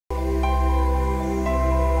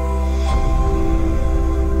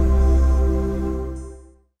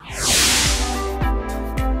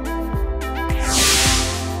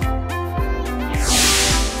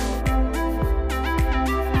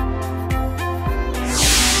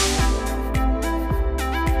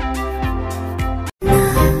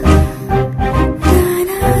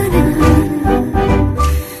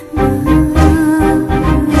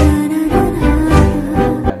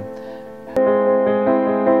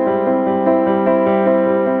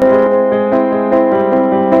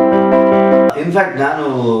In fact ನಾನು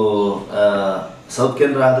south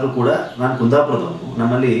ಕೇಂದ್ರ ಆದರೂ ಕೂಡ ನಾನು ಕುಂದಾಪುರದವನು.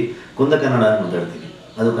 ನಮ್ಮಲ್ಲಿ ಕುಂದ ಕನ್ನಡ ಅಂತ ಮಾತಾಡ್ತೀವಿ,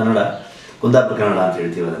 ಅದು ಕನ್ನಡ, ಕುಂದಾಪುರ ಕನ್ನಡ ಅಂತ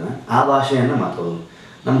ಹೇಳ್ತೀವಿ. ಅದನ್ನು ಆ ಭಾಷೆಯನ್ನು ಮಾತಾಡೋದು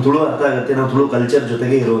ನಮ್ಮ ತುಳು ಅರ್ಥ ಆಗುತ್ತೆ. ನಾವು ತುಳು ಕಲ್ಚರ್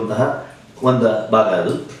ಜೊತೆಗೆ ಇರುವಂತಹ ಒಂದು ಭಾಗ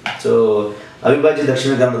ಅದು. ಸೊ ಅವಿಭಾಜ್ಯ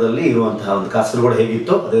ದಕ್ಷಿಣ ಕನ್ನಡದಲ್ಲಿ ಇರುವಂತಹ ಒಂದು ಕಾಸರಗೋಡು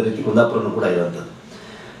ಹೇಗಿತ್ತೋ ಅದೇ ರೀತಿ ಕುಂದಾಪುರನೂ ಕೂಡ ಇರುವಂಥದ್ದು.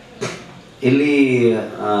 ಇಲ್ಲಿ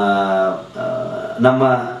ನಮ್ಮ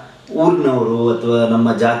ಊರಿನವರು ಅಥವಾ ನಮ್ಮ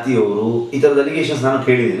ಜಾತಿಯವರು ಈ ಥರದ ಅಲಿಗೇಷನ್ಸ್ ನಾನು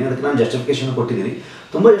ಕೇಳಿದ್ದೀನಿ. ಅದಕ್ಕೆ ನಾನು ಜಸ್ಟಿಫಿಕೇಶನ್ ಕೊಟ್ಟಿದ್ದೀನಿ.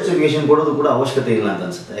 ತುಂಬ ಜಸ್ಟಿಫಿಕೇಶನ್ ಕೊಡೋದು ಕೂಡ ಅವಶ್ಯಕತೆ ಇಲ್ಲ ಅಂತ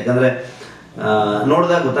ಅನಿಸುತ್ತೆ. ಯಾಕಂದರೆ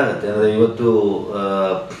ನೋಡಿದಾಗ ಗೊತ್ತಾಗುತ್ತೆ. ಅಂದರೆ ಇವತ್ತು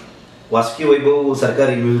ವಾಸುಕಿ ವೈಭವ್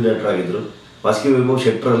ಸರ್ಕಾರಿ ಮ್ಯೂಸಿಕ್ ಡೈರೆಕ್ಟರ್ ಆಗಿದ್ದರು. ವಾಸುಕಿ ವೈಭವ್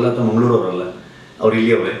ಶೆಟ್ಟರಲ್ಲ ಅಥವಾ ಮಂಗಳೂರವರಲ್ಲ, ಅವ್ರು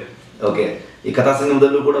ಇಲ್ಲಿಯವರೇ. ಓಕೆ, ಈ ಕಥಾ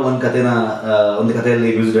ಸಂಗಮದಲ್ಲೂ ಕೂಡ ಒಂದು ಕಥೆಯಲ್ಲಿ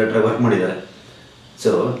ಮ್ಯೂಸಿಕ್ ಡೈರೆಕ್ಟರ್ ವರ್ಕ್ ಮಾಡಿದ್ದಾರೆ.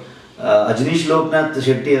 ಸೊ ಅಜನೀಶ್ ಲೋಕನಾಥ್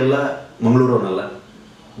ಶೆಟ್ಟಿ ಎಲ್ಲ ಮಂಗಳೂರವನಲ್ಲ,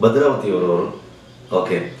 ಭದ್ರಾವತಿಯವರು.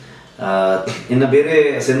 ಓಕೆ, ಇನ್ನು ಬೇರೆ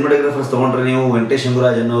ಸಿನಿಮಾಟೋಗ್ರಾಫರ್ಸ್ ತೊಗೊಂಡ್ರೆ ನೀವು ವೆಂಕಟೇಶ್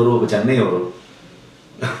ಶಂಭುರಾಜ್ ಅನ್ನೋರು ಚೆನ್ನೈಯವರು.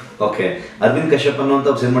 ಓಕೆ, ಅರವಿಂದ್ ಕಶ್ಯಪ್ ಅನ್ನುವಂಥ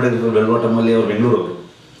ಸಿನಿಮಾಟೋಗ್ರಫರ್ ಬೆಲ್ವಾಟಮಲ್ಲಿ ಅವರು ಬೆಂಗಳೂರವರು.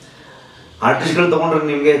 ಆರ್ಟಿಸ್ಟ್ಗಳು ತೊಗೊಂಡ್ರೆ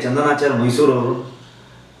ನಿಮಗೆ ಚಂದನಾಚಾರ್ ಮೈಸೂರವರು.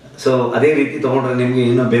 ಸೊ ಅದೇ ರೀತಿ ತೊಗೊಂಡ್ರೆ ನಿಮಗೆ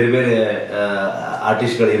ಇನ್ನೂ ಬೇರೆ ಬೇರೆ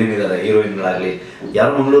ಆರ್ಟಿಸ್ಟ್ಗಳು ಏನೇನಿದ್ದಾರೆ, ಹೀರೋಯಿನ್ಗಳಾಗಲಿ,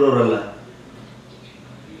 ಯಾರು ಮಂಗಳೂರವರಲ್ಲ.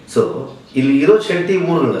 ಸೊ ಇಲ್ಲಿ ಇರೋ ಶೆಟ್ಟಿ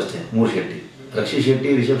ಮೂರುಗಳಷ್ಟೇ, 3 ಶೆಟ್ಟಿ: ರಕ್ಷಿತ್ ಶೆಟ್ಟಿ,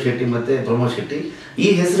 ರಿಷಬ್ ಶೆಟ್ಟಿ ಮತ್ತು ಪ್ರಮೋದ್ ಶೆಟ್ಟಿ. ಈ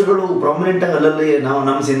ಹೆಸರುಗಳು ಪ್ರಾಮಿನೆಂಟಾಗಿ ಅಲ್ಲಲ್ಲಿ ನಾವು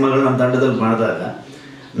ನಮ್ಮ ಸಿನಿಮಾಗಳು ನಮ್ಮ ತಂಡದಲ್ಲಿ ಮಾಡಿದಾಗ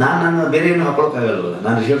ನಾನು ಬೇರೆ ಏನು ಹಾಕೊಳ್ಳೋಕ್ಕಾಗಲ್ವಲ್ಲ.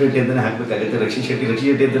 ನಾನು ರಿಷಬ್ ಶೆಟ್ಟಿ ಅಂತಲೇ ಹಾಕಬೇಕಾಗುತ್ತೆ, ರಕ್ಷಿತ್ ಶೆಟ್ಟಿ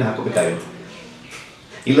ಅಂತಲೇ ಹಾಕೋಬೇಕಾಗುತ್ತೆ.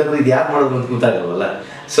 ಇಲ್ಲಾಂದ್ರೆ ಇದು ಯಾರು ಮಾಡೋದು ಅಂತ ಗೊತ್ತಾಗಲ್ವಲ್ಲ.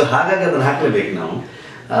 ಸೊ ಹಾಗಾಗಿ ಅದನ್ನು ಹಾಕಲೇಬೇಕು ನಾವು.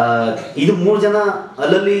 ಇದು 3 ಜನ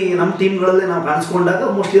ಅಲ್ಲಲ್ಲಿ ನಮ್ಮ ಟೀಮ್ಗಳಲ್ಲೇ ನಾವು ಕಾಣಿಸ್ಕೊಂಡಾಗ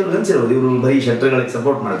ಮೋಸ್ಟ್ಲಿ ಅವ್ರಿಗೆ ಅನಿಸಿರೋದು ಇವರು ಬರೀ ಶೆಟ್ರ್ಗಳಿಗೆ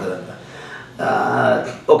ಸಪೋರ್ಟ್ ಮಾಡ್ತಾರೆ ಅಂತ.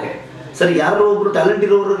 ಓಕೆ ಸರಿ, ಯಾರೋ ಒಬ್ಬರು ಟ್ಯಾಲೆಂಟ್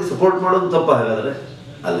ಇರೋರಿಗೆ ಸಪೋರ್ಟ್ ಮಾಡೋದು ತಪ್ಪ ಹಾಗಾದರೆ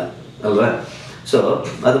ಅಲ್ವಾ? ಸೊ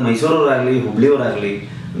ಅದು ಮೈಸೂರವರಾಗಲಿ, ಹುಬ್ಳಿಯವರಾಗಲಿ,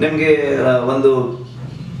 ನಿಮಗೆ ಒಂದು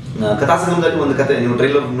ಕಥಾ ಸಂಗಮದಲ್ಲಿ ಒಂದು ಕತೆ ನೀವು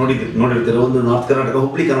ಟ್ರೈಲರ್ ನೋಡಿರ್ತೀರ. ಒಂದು ನಾರ್ತ್ ಕರ್ನಾಟಕ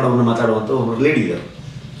ಹುಬ್ಳಿ ಕನ್ನಡವನ್ನು ಮಾತಾಡುವಂಥ ಒಬ್ಬರು ಲೇಡಿ ಇದ್ದಾರೆ.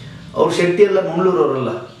 ಅವ್ರು ಶೆಟ್ಟಿ ಎಲ್ಲ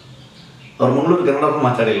ಮಂಗಳೂರವರಲ್ಲ, ಅವ್ರು ಮಂಗಳೂರು ಕನ್ನಡವನ್ನು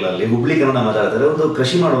ಮಾತಾಡಿಲ್ಲ, ಅಲ್ಲಿ ಹುಬ್ಳಿ ಕನ್ನಡ ಮಾತಾಡ್ತಾರೆ. ಒಂದು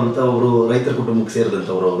ಕೃಷಿ ಮಾಡುವಂಥ ಒಬ್ಬರು ರೈತರ ಕುಟುಂಬಕ್ಕೆ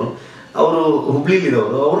ಸೇರಿದಂಥವ್ರು ಅವರು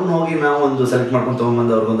ಹುಬ್ಳಿಲಿರೋರು. ಅವ್ರನ್ನ ಹೋಗಿ ನಾವು ಒಂದು ಸೆಲೆಕ್ಟ್ ಮಾಡ್ಕೊಂಡು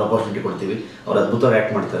ತೊಗೊಂಬಂದು ಅವ್ರಿಗೊಂದು ಅಪಾರ್ಚುನಿಟಿ ಕೊಡ್ತೀವಿ. ಅವ್ರು ಅದ್ಭುತವಾಗಿ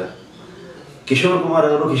ಆ್ಯಕ್ಟ್ ಮಾಡ್ತಾರೆ. ಕಿಶೋರ್ ಕುಮಾರ್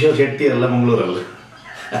ಅವರು ಕಿಶೋರ್ ಶೆಟ್ಟಿ ಅಲ್ಲ, ಮಂಗಳೂರಲ್ಲ.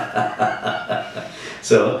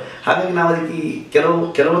 ಸೊ ಹಾಗಾಗಿ ನಾವು ಅದಕ್ಕೆ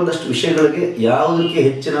ಕೆಲವೊಂದಷ್ಟು ವಿಷಯಗಳಿಗೆ ಯಾವುದಕ್ಕೆ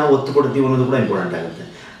ಹೆಚ್ಚು ನಾವು ಒತ್ತು ಕೊಡ್ತೀವಿ ಅನ್ನೋದು ಕೂಡ ಇಂಪಾರ್ಟೆಂಟ್ ಆಗುತ್ತೆ.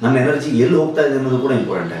 ನಮ್ಮ ಎನರ್ಜಿ ಎಲ್ಲಿ ಹೋಗ್ತಾ ಇದೆ ಅನ್ನೋದು ಕೂಡ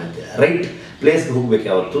ಇಂಪಾರ್ಟೆಂಟ್ ಆಗುತ್ತೆ. ರೈಟ್ ಪ್ಲೇಸ್ಗೆ ಹೋಗ್ಬೇಕು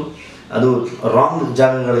ಯಾವತ್ತು. ಅದು ರಾಂಗ್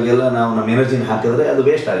ಜಾಗಗಳಿಗೆಲ್ಲ ನಾವು ನಮ್ಮ ಎನರ್ಜಿನ ಹಾಕಿದ್ರೆ ಅದು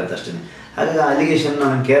ವೇಸ್ಟ್ ಆಗುತ್ತೆ ಅಷ್ಟೇ. ಹಾಗಾಗಿ ಅಲಿಗೇಷನ್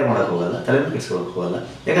ನಾವು ಕೇರ್ ಮಾಡೋಕ್ಕೆ ಹೋಗಲ್ಲ, ತಲೆನೂ ಕೆಡಿಸ್ಕೊಳಕ್ಕೆ ಹೋಗಲ್ಲ.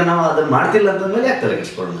 ಯಾಕಂದ್ರೆ ನಾವು ಅದನ್ನು ಮಾಡ್ತಿಲ್ಲ ಅಂತಂದಮೇಲೆ ಯಾಕೆ ತಲೆ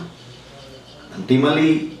ಕೆಡಿಸ್ಕೊಳ್ಳೋಣ. ನಮ್ಮ ಟೀಮಲ್ಲಿ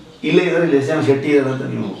ಇಲ್ಲೇ ಇದ್ದಾರೆ, ಇಲ್ಲಿ ಎಷ್ಟು ಜನ ಶೆಟ್ಟಿ ಇದ್ದಾರೆ ಅಂತ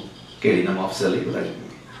ನೀವು ಕೇಳಿ ನಮ್ಮ ಆಫೀಸಲ್ಲಿ ಗೊತ್ತಾಗುತ್ತೆ.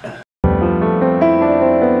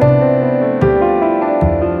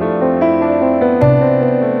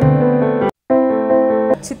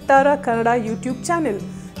 ಚಿತ್ತಾರ Kannada YouTube channel.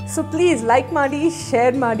 So please like ಮಾಡಿ,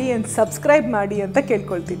 ಶೇರ್ ಮಾಡಿ ಆ್ಯಂಡ್ ಸಬ್ಸ್ಕ್ರೈಬ್ ಮಾಡಿ ಅಂತ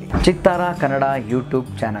ಕೇಳ್ಕೊಳ್ತೀನಿ. ಚಿತ್ತಾರ ಕನ್ನಡ ಯೂಟ್ಯೂಬ್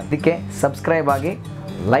ಚಾನಲ್, ಅದಕ್ಕೆ ಸಬ್ಸ್ಕ್ರೈಬ್ ಆಗಿ,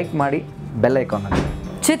 ಲೈಕ್ ಮಾಡಿ, ಬೆಲ್ ಐಕಾನ್ ಆಗಿ.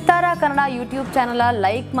 ಚಿತ್ತಾರ ಕನ್ನಡ ಯೂಟ್ಯೂಬ್ ಚಾನಲ್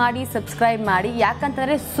ಲೈಕ್ ಮಾಡಿ, ಸಬ್ಸ್ಕ್ರೈಬ್ ಮಾಡಿ.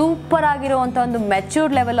 ಯಾಕಂತಂದರೆ ಸೂಪರ್ ಆಗಿರುವಂಥ ಒಂದು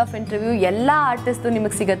ಮೆಚ್ಯೂರ್ಡ್ ಲೆವೆಲ್ ಆಫ್ ಇಂಟರ್ವ್ಯೂ ಎಲ್ಲ ಆರ್ಟಿಸ್ಟು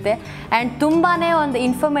ನಿಮಗೆ ಸಿಗುತ್ತೆ ಆ್ಯಂಡ್ ತುಂಬಾ ಒಂದು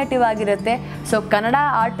ಇನ್ಫಾರ್ಮೇಟಿವ್ ಆಗಿರುತ್ತೆ. So Kannada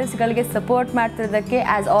ಆರ್ಟಿಸ್ಟ್ಗಳಿಗೆ support ಮಾಡ್ತಿರೋದಕ್ಕೆ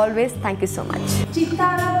as always thank you so much.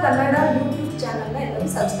 ಚಿತ್ತಾರ ಕನ್ನಡ ಯೂಟ್ಯೂಬ್ ಚಾನಲ್ನ ಎಲ್ಲರೂ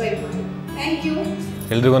ಸಬ್ಸ್ಕ್ರೈಬ್ ಮಾಡಿ. Thank you.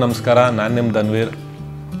 ಎಲ್ರಿಗೂ ನಮಸ್ಕಾರ, ನಾನು ನಿಮ್ಮ ಧನ್ವೀರ್.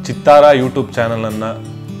 ಚಿತ್ತಾರ ಯೂಟ್ಯೂಬ್ ಚಾನಲನ್ನು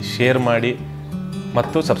ಶೇರ್ ಮಾಡಿ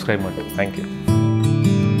ಮತ್ತು ಸಬ್ಸ್ಕ್ರೈಬ್ ಮಾಡಿ. Thank you.